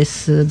მყავდეს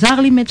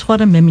ძაღლი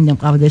მეცხვარე, მე მინდა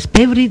მყავდეს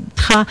ბევრი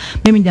თხა,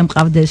 მე მინდა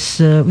მყავდეს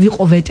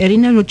ვიყო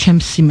ვეტერინარი, რომ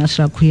ჩემს იმას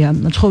რა ქვია,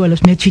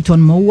 ცხოველებს მე თვითონ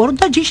მოუვარო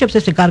და ჯიშებს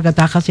ესე კარგად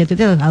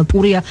ახასიათებდა და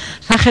ალპურია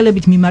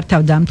სახელებით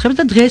მიმართავდა ამ თხებს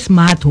და დღეს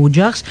მათ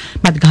ოჯახს,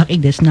 მათ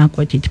გაყიდეს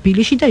ნაკვეთი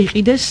თბილისში და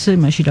იყიდეს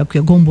იმაში რა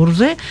ქვია,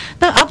 გომბორზე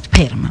და აქვთ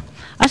ფერმა.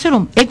 ასე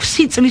რომ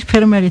 6 წლის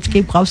ფერმერიც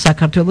კი გვყავს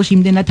საქართველოში,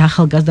 იმდენად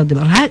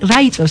ახალგაზრდდება. რა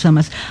იწევს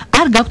ამას?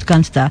 არ გაქვთ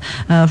განცდა,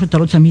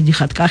 როცა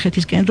მიდიხართ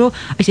კახეთისკენ, რომ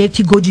ეს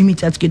ერთი გოჯი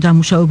მიწაც კი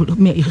დამუშავებული,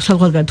 მე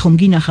საზღვარგარეთ ხომ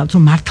გინახავთ,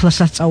 რომ მართლა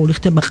სასწაული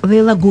ხდება,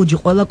 ყველა გოჯი,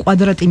 ყველა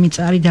კვადრატი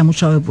მიწა არის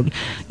დამუშავებული.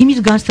 იმის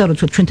განცდა რომ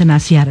ჩვენთან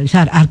ასე არ არის,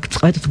 არ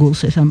გწყვეტთ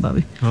გულს ეს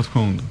ამბავი. რა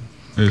თქმა უნდა.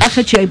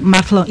 კახეთში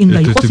მართლა იმდა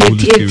იყოს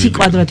ერთი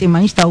კვადრატი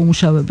მაინც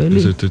დაუმუშავებელი.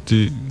 ეს ერთ-ერთი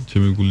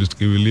ჩემი გულის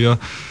ტკივილია.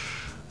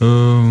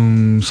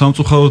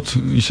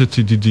 სამწუხაროდ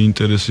ისეთი დიდი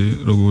ინტერესი,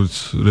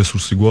 როგორც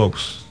რესურსი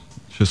გვაქვს,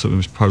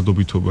 შესაბამის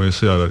ფარდობითობა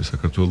ესე არ არის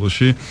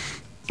საქართველოში.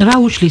 რა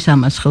უშლის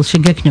ამას ხელს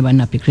შეგექნება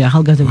ნაფიქრი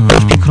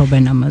ახალგაზრდები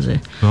ფიქრობენ ამაზე.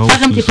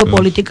 სახელმწიფო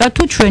პოლიტიკა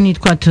თუ ჩვენი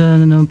თქვათ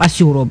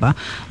პასიურობა,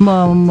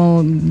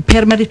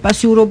 ფერმერის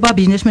პასიურობა,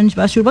 ბიზნესმენის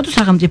პასიურობა თუ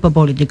სახელმწიფო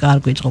პოლიტიკა არ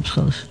გვიწყობს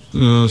ხელს?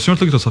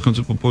 სიმართლე გითხრათ,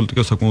 სახელმწიფო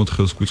პოლიტიკა საკმაოდ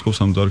ხელს გვიწყობს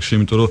ამ დარგში,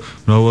 იმიტომ რომ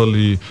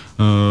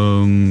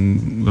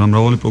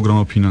მრავალი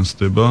პროგრამა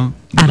ფინანსდება.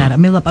 არა,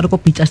 მე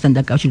ლაპარაკობ მიწასთან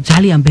დაკავშირებით.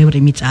 ძალიან ბევრი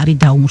მიწა არის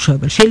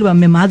დაუმუშავებელი. შეიძლება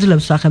მე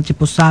მაძლევს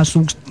სახელმწიფო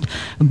სასუქს,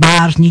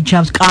 ბარს,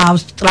 ნიჩავს,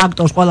 ყავს,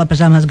 ტრაქტორს,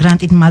 ყველაფერს ამას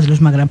გრანტით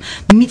მაძლევს, მაგრამ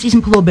მიწის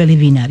მფლობელი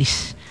ვინ არის?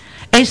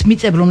 ეს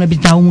მიწები, რომლებიც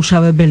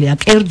დაუმუშავებელია,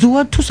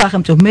 კერძოა თუ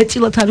სახელმწიფო,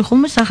 მეტწილად არის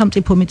ხოლმე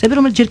სახელმწიფო მიწები,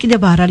 რომელიც ჯერ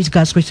კიდევ არ არის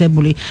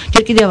გასხვისებული,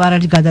 ჯერ კიდევ არ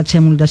არის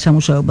გადაცემული და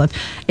სამუშაებლად.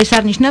 ეს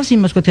არ ნიშნავს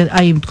იმას, რომ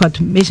აი ვთქვათ,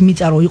 ეს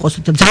მიწა რო იყოს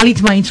და ძალით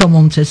მაინც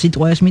მომცეს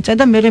სიტყვა ეს მიწა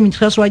და მე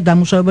მითხრას რომ აი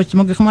დამუშავებაში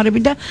მოგეხმარები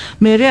და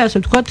მე ასე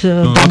ვთქვათ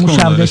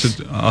დამუშავდეს.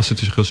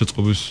 ასეთი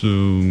ხელშეწყობის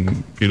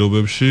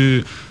პირობებში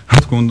რა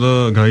თქმა უნდა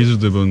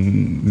გაიზრდება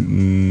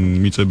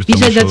მიწების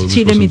დამუშავება. ისედაც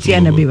მცირე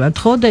მიწიანები ვართ,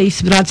 ხო და ის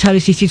რაც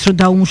არის ისიც რომ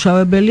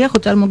დაუმუშავებელია, ხო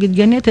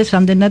წარმოგიდგენიათ ეს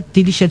რამდენად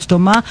დიდი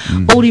შეცდომა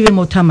ორივე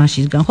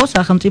მოთამაშისგან, ხო,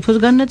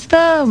 სახელმწიფოსგანაც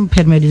და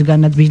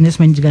ფერმერისგანაც,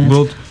 ბიზნესმენისგანაც.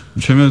 უბრალოდ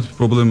ჩემი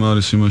პრობლემა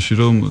არის იმაში,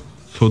 რომ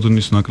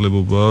ცოდნის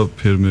ნაკლებობა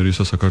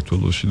ფერმერისა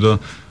საქართველოში და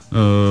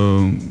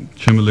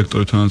ჩემი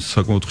ლექტორებთანაც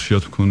საკმაოდ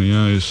ხშირად მქონია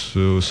ეს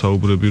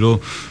საუბრები, რომ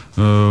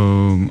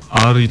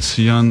არ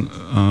იციან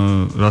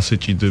რას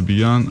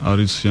ეჭიდებიან, არ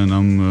იციან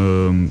ამ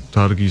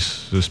დარგის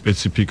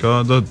სპეციფიკა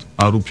და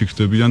არ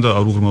უფიქრდებიან და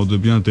არ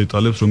უღრმავდებიან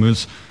დეტალებს,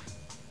 რომელიც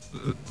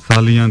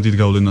ძალიან დიდ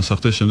გავლენას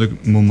ახდენს შემდეგ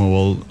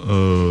მომავალ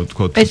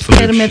თქვა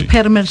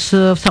ფერმერს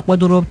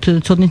საყვედურობთ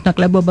ცოდნის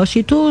ნაკლებობაში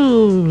თუ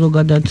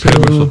ზოგადად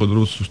ფერმერს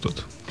საყვედურობთ ზუსტად.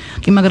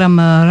 კი, მაგრამ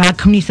რა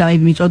ქმნის აი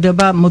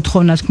მიწოდება,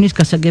 მოთხოვნას ქმნის,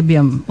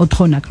 გასაგებია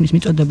მოთხოვნა ქმნის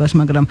მიწოდებას,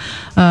 მაგრამ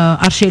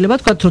არ შეიძლება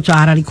თქვა, როცა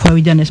არ არის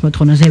ქვევიდან ეს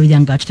მოთხოვნა,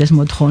 ზევიდან გაჩნდეს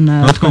მოთხოვნა,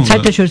 თქვა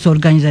საერთაშორისო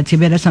ორგანიზაცია,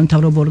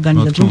 ვერასამთავრობო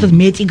ორგანიზაცია, თუმცა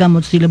მეტი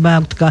გამოცდილება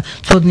აქვს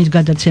ცოდნის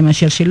გადაცემა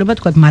შეიძლება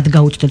თქვა, მათ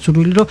გაუჩნდეთ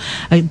სურვილი, რომ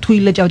თუ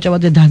ილეჭავჭავა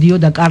და დადიო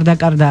და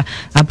კარდა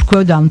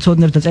აფრქვევდა ამ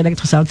ცოდნებს და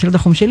წერა-კითხვის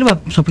აუცილებლად ხომ შეიძლება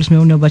სოფლის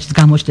მეურნეობაშიც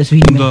გამოჩნდეს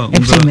ვინმე,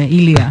 ექსიმე,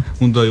 ილია.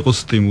 უნდა იყოს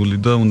სტიმული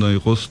და უნდა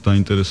იყოს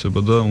დაინტერესება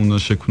და უნდა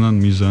შექმნან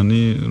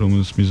მიზანი,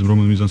 რომელიც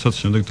მიზანსაც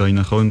შემდეგ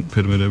დაინახავენ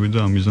ფერმერები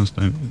და ამ მიზანს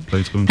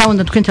დაიწყებენ.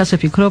 თამუნა, თქვენც ასე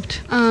ფიქრობთ?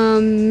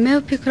 მე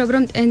ვფიქრობ,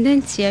 რომ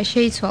ტენდენცია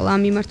შეიცვალა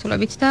ამ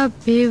მიმართულებით და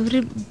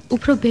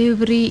უფრო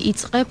ბევრი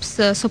იწყებს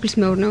სოფლის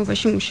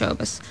მეურნეობაში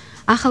მუშაობას.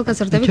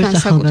 ახალგაზრდები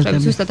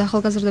განსაკუთრებით, ზუსტად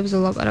ახალგაზრდებზე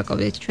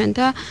ვლაპარაკობთ ჩვენ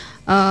და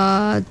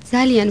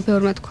ძალიან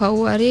ბევრმა თქვა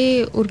უარი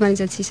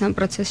ურბანიზაციის ამ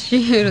პროცესში,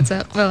 როცა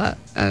ყველა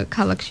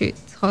ქალაქში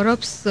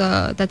ცხოვრობს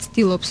და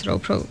ცდილობს, რომ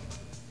უფრო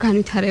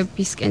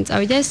განვითარებისკენ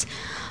წავიდეს.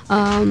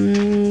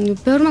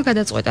 ბევრმა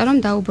გადაწყვეტა რომ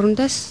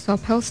დაუბრუნდეს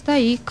სოფელს და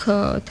იქ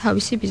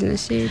თავისი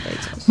ბიზნესი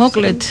დაიწყოს.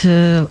 მოკლედ,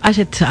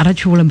 ასეთ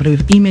არაჩვეულებრივ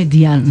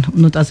იმედიან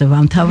ნოტაზე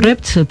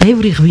ვამთავრებთ.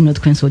 ბევრი ღვინო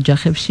თქვენს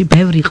ოჯახებში,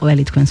 ბევრი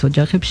ყველი თქვენს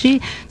ოჯახებში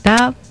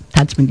და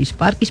მთაწმინდის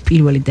პარკის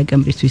 1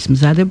 დეკემბრისთვის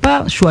მზადება.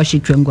 შუაში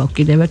ჩვენ გვაქვს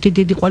კიდევ ერთი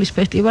დიდი ყველის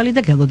ფესტივალი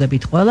და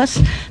გელოდებით ყველას.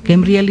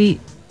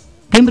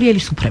 გემრიელი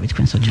სუფრები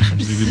თქვენს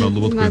ოჯახებში. დიდი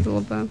მადლობა.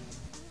 მადლობა.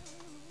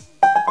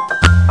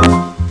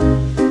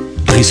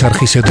 დღის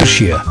არხის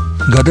ეთერშია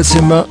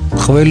გადაცემა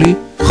ყველი,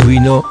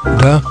 ღვინო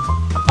და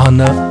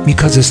ანა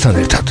მიქაძესთან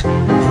ერთად.